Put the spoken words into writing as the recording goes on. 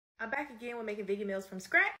I'm back again with making vegan meals from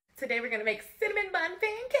scratch. Today we're gonna make cinnamon bun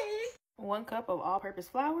pancakes. 1 cup of all-purpose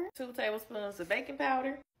flour, 2 tablespoons of baking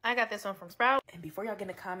powder. I got this one from Sprout. And before y'all get in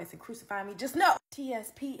the comments and crucify me, just know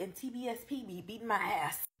TSP and TBSP be beating my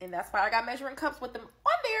ass. And that's why I got measuring cups with them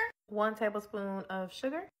on there. 1 tablespoon of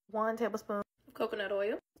sugar, 1 tablespoon of coconut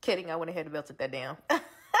oil. Kidding, I went ahead and melted that down.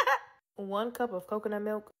 1 cup of coconut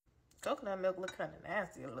milk. Coconut milk look kind of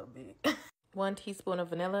nasty a little bit. 1 teaspoon of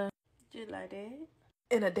vanilla, just like that.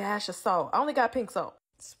 And a dash of salt. I only got pink salt.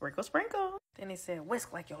 Sprinkle, sprinkle. Then it said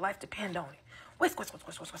whisk like your life depend on it. Whisk, whisk, whisk,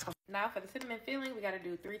 whisk, whisk, whisk. Now for the cinnamon filling, we got to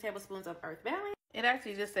do 3 tablespoons of earth balance. It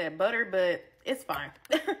actually just said butter, but it's fine.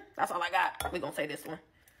 That's all I got. We're going to say this one.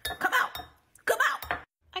 Come out. Come out.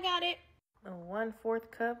 I got it.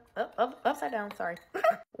 1/4 cup. Upside down, sorry.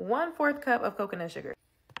 1/4 cup of coconut sugar.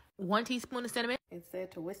 1 teaspoon of cinnamon. It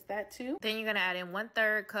said to whisk that too. Then you're going to add in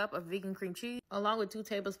 1/3 cup of vegan cream cheese, along with 2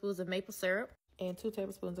 tablespoons of maple syrup and 2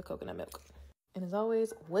 tablespoons of coconut milk. And as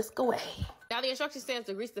always, whisk away. Now the instruction says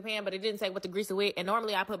to grease the pan, but it didn't say what to grease it with. And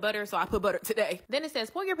normally I put butter, so I put butter today. Then it says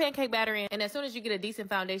pour your pancake batter in, and as soon as you get a decent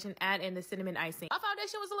foundation, add in the cinnamon icing. My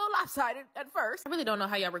foundation was a little lopsided at first. I really don't know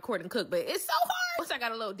how y'all record and cook, but it's so hard. Once I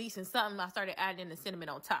got a little decent something, I started adding in the cinnamon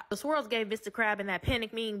on top. The swirls gave Mr. Crab and that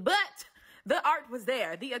panic mean, but the art was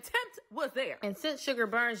there. The attempt was there. And since sugar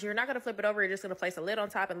burns, you're not going to flip it over. You're just going to place a lid on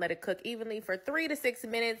top and let it cook evenly for 3 to 6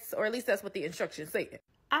 minutes, or at least that's what the instructions say.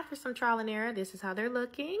 After some trial and error, this is how they're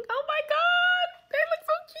looking. Oh my God, they look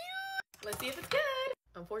so cute. Let's see if it's good.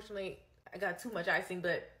 Unfortunately, I got too much icing,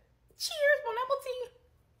 but cheers, bon appetit.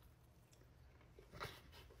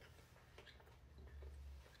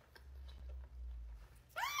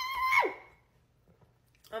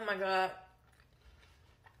 Oh my God.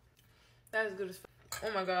 That is good as fuck.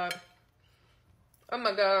 Oh my God. Oh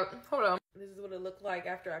my God. Hold on. This is what it looked like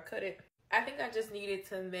after I cut it. I think I just needed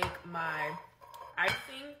to make my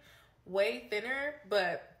icing way thinner,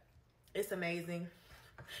 but it's amazing.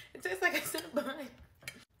 It tastes like a cinnamon bun.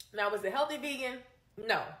 Now, was it healthy vegan?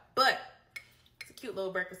 No, but it's a cute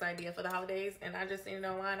little breakfast idea for the holidays. And I just seen it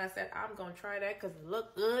online. I said, I'm going to try that because it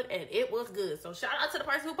looked good and it was good. So shout out to the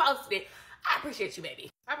person who posted it. I appreciate you, baby.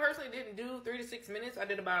 I personally didn't do 3 to 6 minutes. I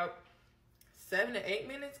did about 7 to 8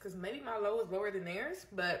 minutes because maybe my low is lower than theirs,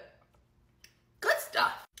 but good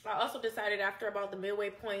stuff. I also decided after about the midway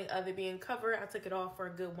point of it being covered, I took it off for a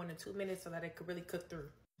good 1 to 2 minutes so that it could really cook through.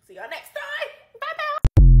 See y'all next time.